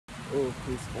Oh,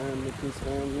 peace family, peace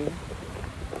family.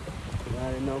 You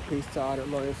already know, peace to all the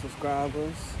loyal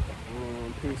subscribers.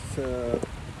 Peace to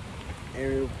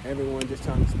everyone just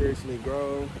trying to spiritually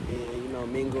grow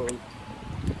and, mingle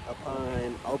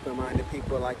upon open-minded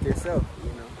people like yourself,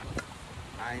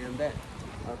 I am that.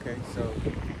 Okay, so,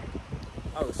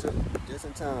 oh, shoot, just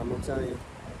in time, I'm telling you,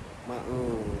 my,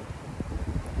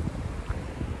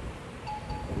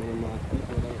 one of my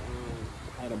people, they,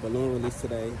 had a balloon release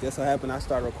today. Just so happened I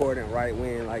started recording right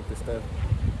when, like, the stuff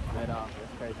let off.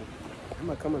 That's crazy. I'm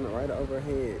gonna come in right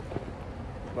overhead.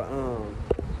 But,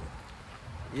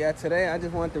 yeah, today I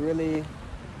just wanted to really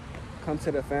come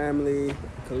to the family,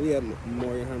 because we have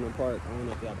Memorial Herman Park. I don't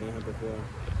know if y'all been here before.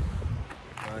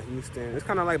 Houston. It's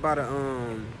kind of like by the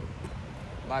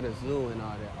zoo and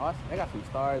all that. Oh, they got some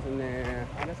stars in there.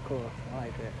 Oh, that's cool. I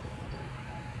like that.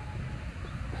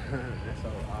 That's so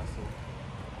awesome.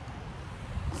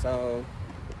 So,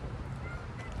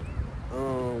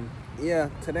 yeah,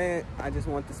 today I just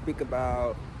want to speak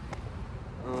about,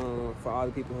 for all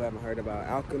the people who haven't heard about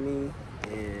alchemy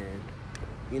and,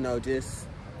 just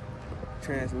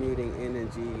transmuting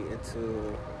energy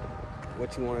into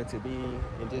what you want it to be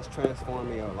and just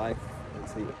transforming your life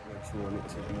into what you want it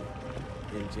to be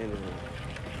in general.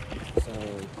 So,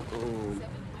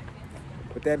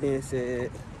 with that being said,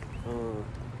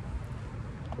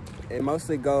 it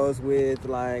mostly goes with,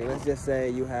 like, let's just say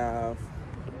you have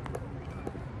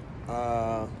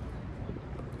a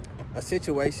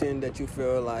situation that you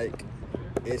feel like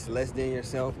is less than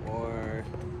yourself, or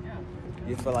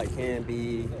you feel like can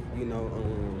be,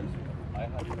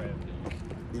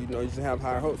 you just have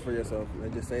higher hopes for yourself.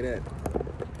 Let's just say that.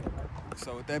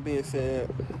 So with that being said,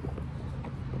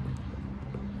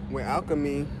 with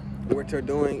alchemy, what you're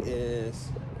doing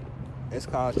is, it's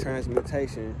called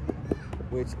transmutation,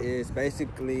 which is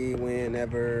basically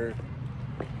whenever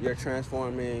you're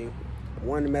transforming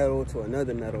one metal to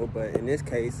another metal. But in this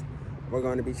case, we're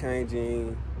going to be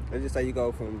changing, let's just say you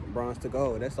go from bronze to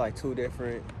gold. That's like two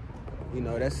different,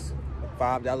 that's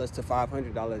 $5 to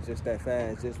 $500 just that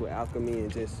fast, just with alchemy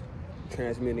and just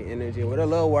transmuting energy with a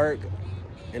little work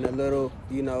and a little,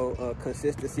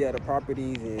 consistency of the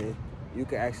properties, and you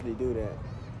can actually do that.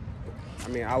 I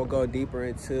mean, I would go deeper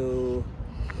into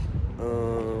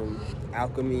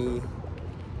alchemy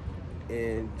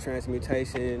and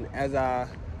transmutation as I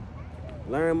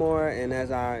learn more and as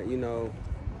I,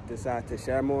 decide to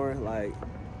share more, like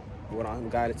what I'm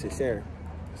guided to share.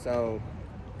 So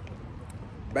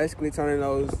basically turning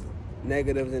those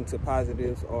negatives into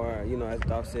positives, or, as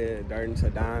Dolph said, dirt into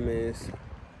diamonds.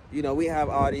 We have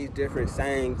all these different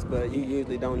sayings, but you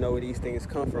usually don't know where these things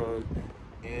come from.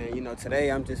 And,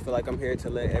 today I'm just feel like I'm here to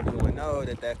let everyone know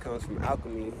that comes from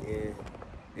alchemy. And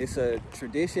it's a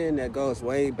tradition that goes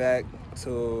way back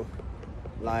to,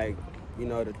 like, the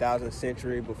 1000th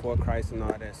century before Christ and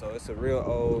all that. So it's a real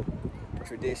old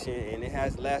tradition, and it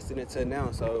has lasted until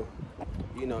now. So,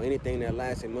 anything that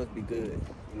lasts, it must be good.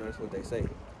 That's what they say.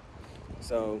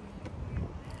 So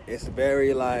it's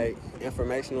very, like,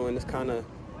 informational, and it's kind of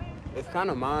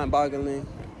mind-boggling,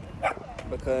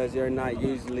 because you're not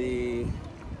usually,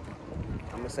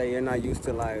 I'm gonna say, you're not used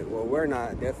to, like, well, we're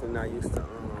definitely not used to,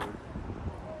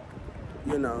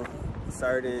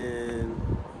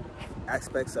 certain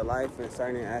aspects of life and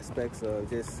certain aspects of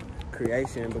just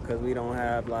creation, because we don't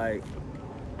have, like,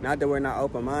 not that we're not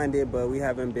open-minded, but we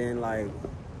haven't been, like,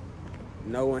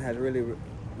 no one has really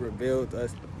revealed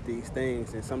us these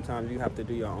things. And sometimes you have to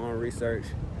do your own research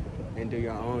and do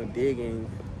your own digging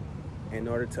in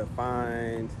order to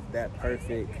find that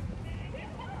perfect,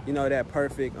 that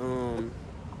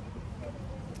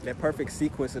perfect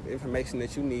sequence of information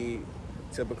that you need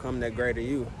to become that greater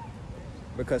you.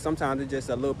 Because sometimes it's just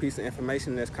a little piece of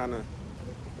information that's kind of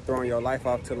throwing your life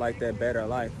off to, like, that better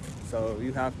life. So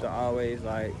you have to always,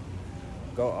 like,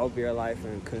 go over your life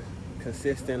and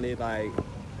consistently, like,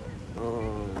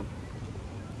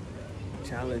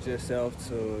 challenge yourself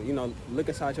to, look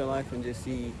inside your life and just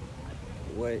see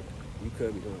what you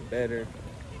could be doing better,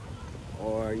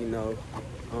 or,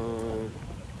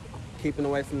 keeping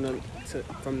away from the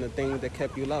things that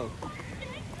kept you low.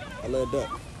 A little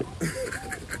duck. A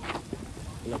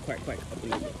little quack. I was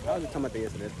just talking about that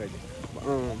yesterday. That's crazy. But,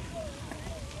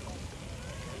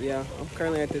 yeah, I'm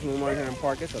currently at this Memorial Herman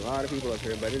Park. It's a lot of people up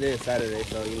here, but it is Saturday,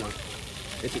 so,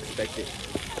 it's expected.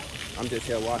 I'm just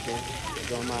here walking,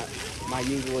 doing my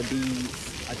usual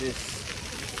deeds. I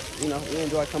just, we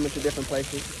enjoy coming to different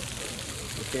places,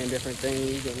 seeing different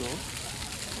things,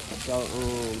 So,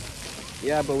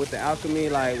 yeah, but with the alchemy,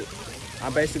 like,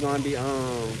 I'm basically gonna be,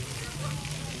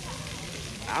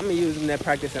 I'm using that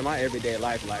practice in my everyday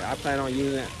life. Like, I plan on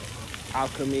using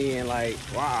alchemy and like,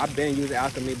 wow, I've been using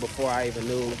alchemy before I even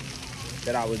knew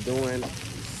that I was doing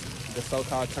the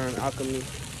so-called term alchemy.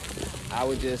 I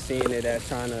was just seeing it as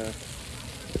trying to,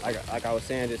 like I was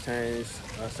saying, just change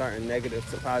certain negatives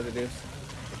to positives.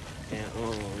 And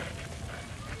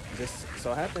just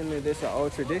so happened that this is an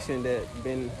old tradition that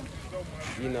been,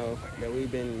 you know, that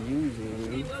we've been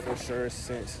using for sure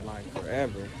since like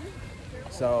forever.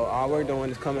 So all we're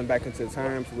doing is coming back into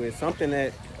terms with something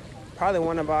that probably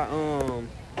one of our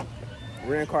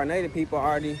reincarnated people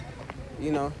already,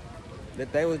 you know,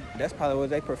 that's probably was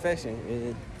their profession.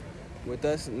 And with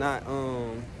us not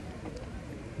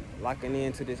locking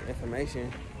into this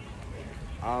information,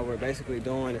 all we're basically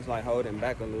doing is like holding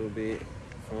back a little bit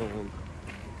from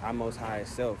our most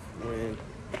highest self, when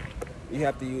you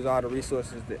have to use all the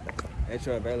resources at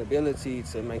your availability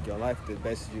to make your life the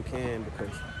best as you can,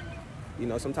 because, you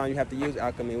know, sometimes you have to use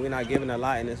alchemy. We're not given a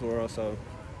lot in this world, so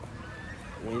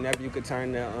whenever you could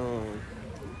turn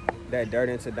that dirt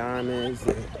into diamonds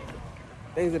and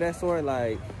things of that sort,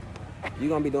 like, you're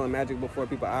gonna be doing magic before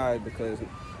people's eyes, because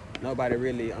nobody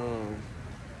really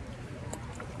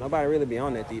be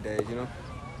on that these days, you know.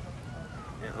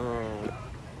 And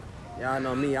y'all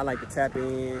know me, I like to tap in,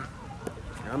 and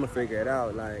I'm gonna figure it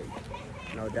out, like,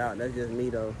 no doubt. That's just me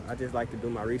though. I just like to do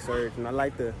my research, and I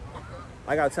like to,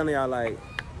 like I was telling y'all, like,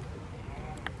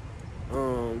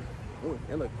 ooh,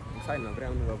 it look exciting over there.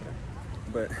 I'm gonna go over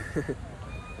there. But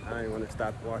I ain't want to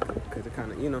stop walking because it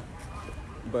kind of, you know.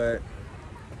 But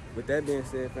with that being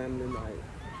said, family, like,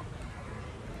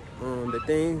 the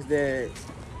things that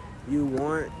you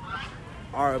want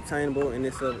are obtainable in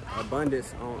this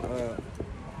abundance on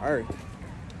earth.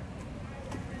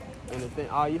 And the thing,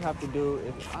 all you have to do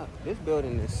is, this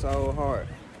building is so hard.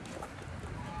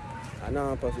 I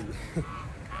know I'm supposed to be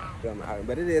doing my house,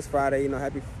 but it is Friday, you know.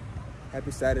 Happy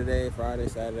Saturday, Friday,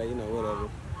 Saturday, you know, whatever.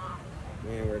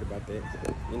 We ain't worried about that.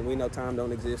 You know, we know time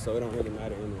don't exist, so it don't really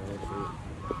matter anyway.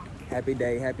 Happy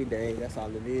day, that's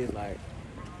all it is. Like,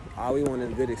 all we want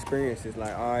is good experiences.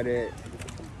 Like, all that,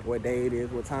 what day it is,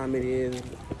 what time it is,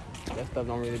 that stuff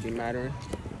don't really be mattering,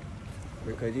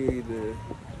 because you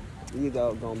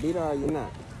either gonna be there or you're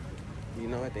not. You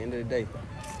know, at the end of the day,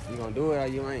 you gonna do it or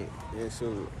you ain't. And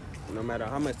so, no matter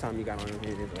how much time you got on your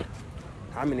hands, or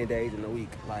how many days in a week,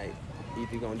 like,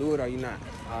 either you gonna do it or you not.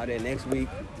 All that next week,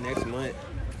 next month,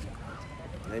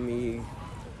 let me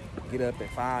get up in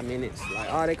 5 minutes, like,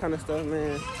 all that kind of stuff,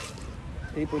 man.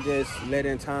 People just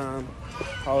letting time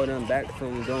hold them back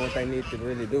from doing what they need to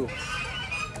really do.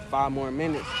 5 more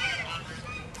minutes.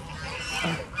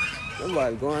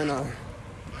 Somebody's going on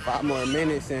 5 more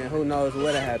minutes, and who knows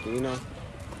what'll happen, you know?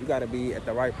 You gotta be at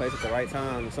the right place at the right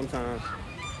time. And sometimes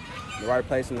the right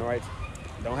place and the right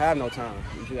don't have no time.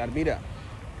 You just gotta be there.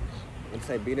 When you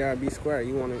say be there or be square,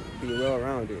 you wanna be well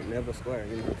rounded, never square,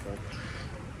 you know? So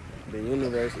the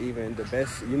universe, even the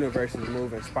best universes,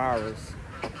 move in spirals.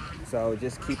 So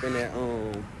just keeping that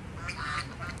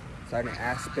certain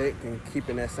aspect and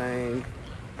keeping that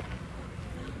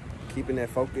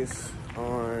focus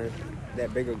on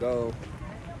that bigger goal,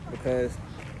 because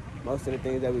most of the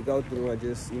things that we go through are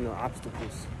just, you know,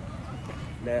 obstacles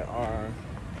that are,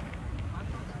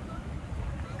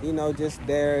 you know, just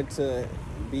there to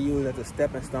be used as a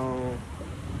stepping stone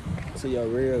to your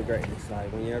real greatness.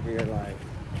 Like, whenever you're like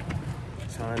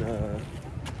trying to,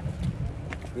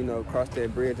 you know, cross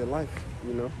that bridge of life,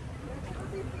 you know,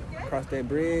 cross that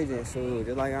bridge. And so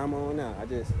just like I'm on now,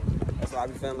 that's why I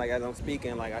be feeling like as I'm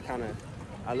speaking, like I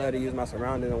love to use my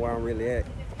surroundings and where I'm really at.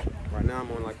 Right now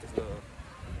I'm on like this little,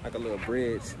 like a little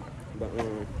bridge, but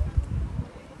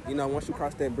you know, once you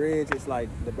cross that bridge, it's like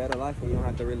the better life, and you don't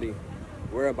have to really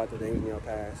worry about the things in your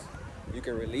past. You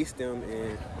can release them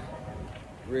and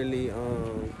really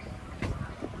do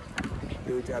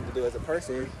what you have to do as a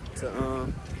person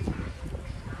to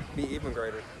be even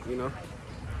greater, you know.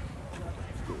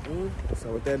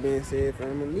 So with that being said,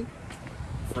 family,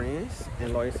 friends,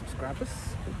 and loyal subscribers,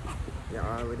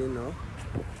 y'all already know.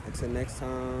 Until next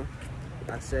time,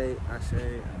 I say,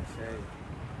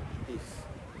 peace.